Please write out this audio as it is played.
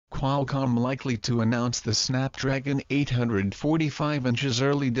Qualcomm likely to announce the Snapdragon 845 inches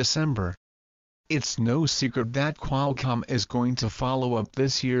early December. It's no secret that Qualcomm is going to follow up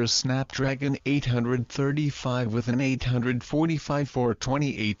this year's Snapdragon 835 with an 845 for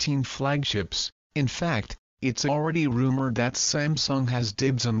 2018 flagships. In fact, it's already rumored that Samsung has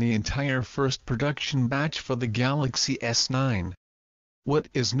dibs on the entire first production batch for the Galaxy S9. What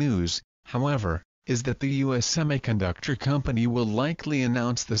is news, however, is that the US semiconductor company will likely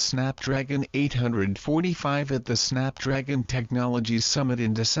announce the Snapdragon 845 at the Snapdragon Technology Summit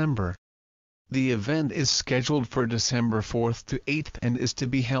in December. The event is scheduled for December 4th to 8th and is to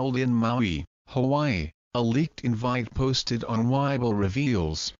be held in Maui, Hawaii, a leaked invite posted on Weibo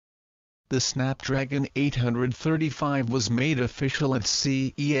reveals. The Snapdragon 835 was made official at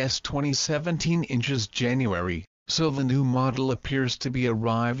CES 2017 in January, so the new model appears to be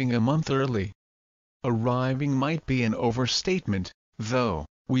arriving a month early. Arriving might be an overstatement, though.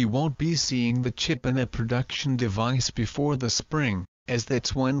 We won't be seeing the chip in a production device before the spring, as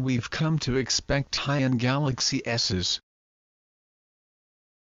that's when we've come to expect high-end Galaxy S's.